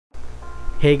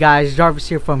Hey guys, Jarvis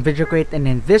here from VideoCrate, and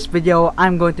in this video,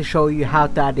 I'm going to show you how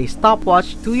to add a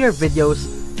stopwatch to your videos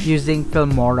using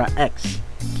Filmora X.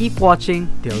 Keep watching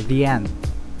till the end.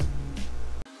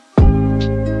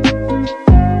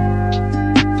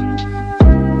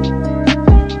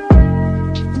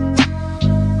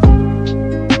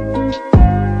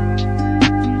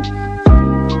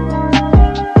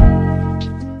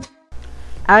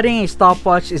 Adding a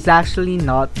stopwatch is actually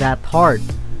not that hard.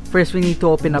 First, we need to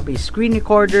open up a screen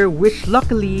recorder, which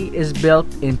luckily is built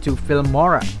into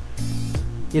Filmora.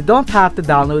 You don't have to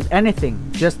download anything,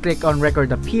 just click on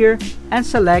record up here and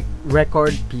select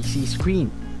record PC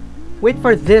screen. Wait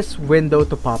for this window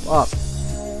to pop up.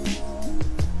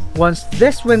 Once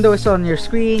this window is on your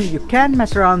screen, you can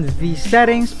mess around with these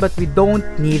settings, but we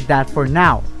don't need that for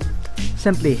now.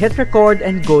 Simply hit record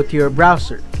and go to your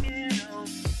browser.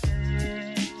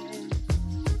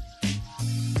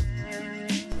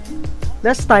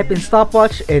 Let's type in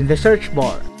stopwatch in the search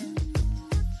bar.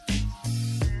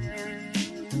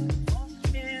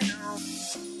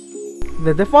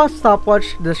 The default stopwatch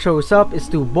that shows up is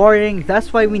too boring,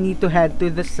 that's why we need to head to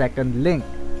the second link.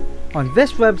 On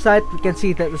this website, we can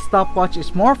see that the stopwatch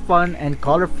is more fun and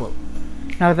colorful.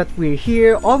 Now that we're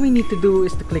here, all we need to do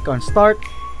is to click on start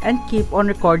and keep on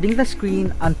recording the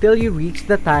screen until you reach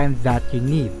the time that you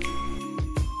need.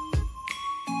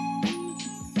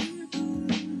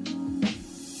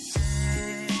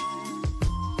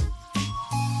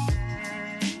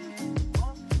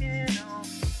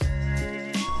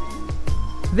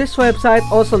 This website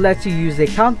also lets you use a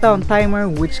countdown timer,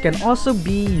 which can also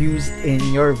be used in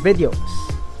your videos.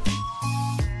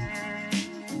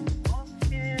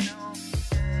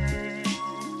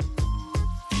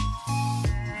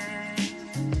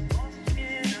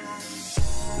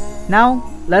 Now,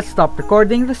 let's stop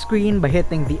recording the screen by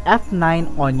hitting the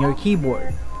F9 on your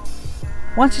keyboard.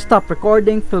 Once you stop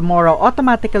recording, Filmora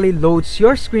automatically loads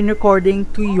your screen recording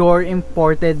to your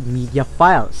imported media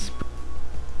files.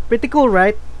 Pretty cool,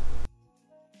 right?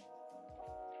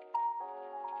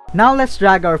 Now let's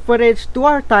drag our footage to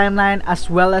our timeline as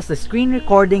well as the screen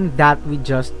recording that we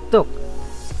just took.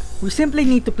 We simply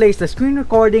need to place the screen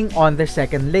recording on the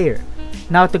second layer.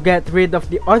 Now to get rid of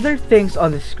the other things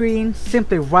on the screen,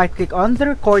 simply right click on the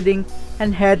recording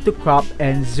and head to crop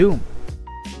and zoom.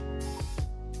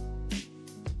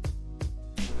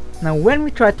 Now when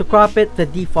we try to crop it, the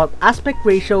default aspect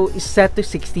ratio is set to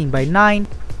 16:9.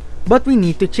 But we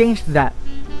need to change that.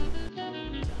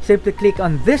 Simply click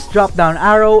on this drop down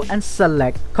arrow and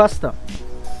select custom.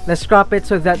 Let's crop it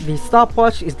so that the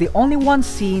stopwatch is the only one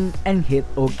seen and hit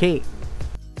OK.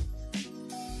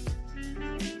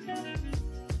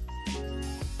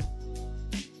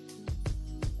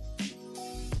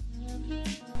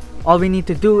 All we need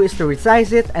to do is to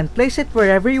resize it and place it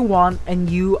wherever you want,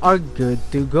 and you are good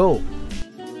to go.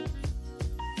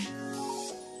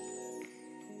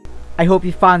 I hope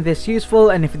you found this useful,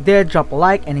 and if you did, drop a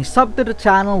like and a sub to the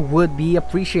channel would be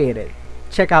appreciated.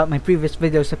 Check out my previous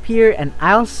videos up here, and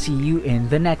I'll see you in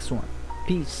the next one.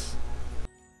 Peace.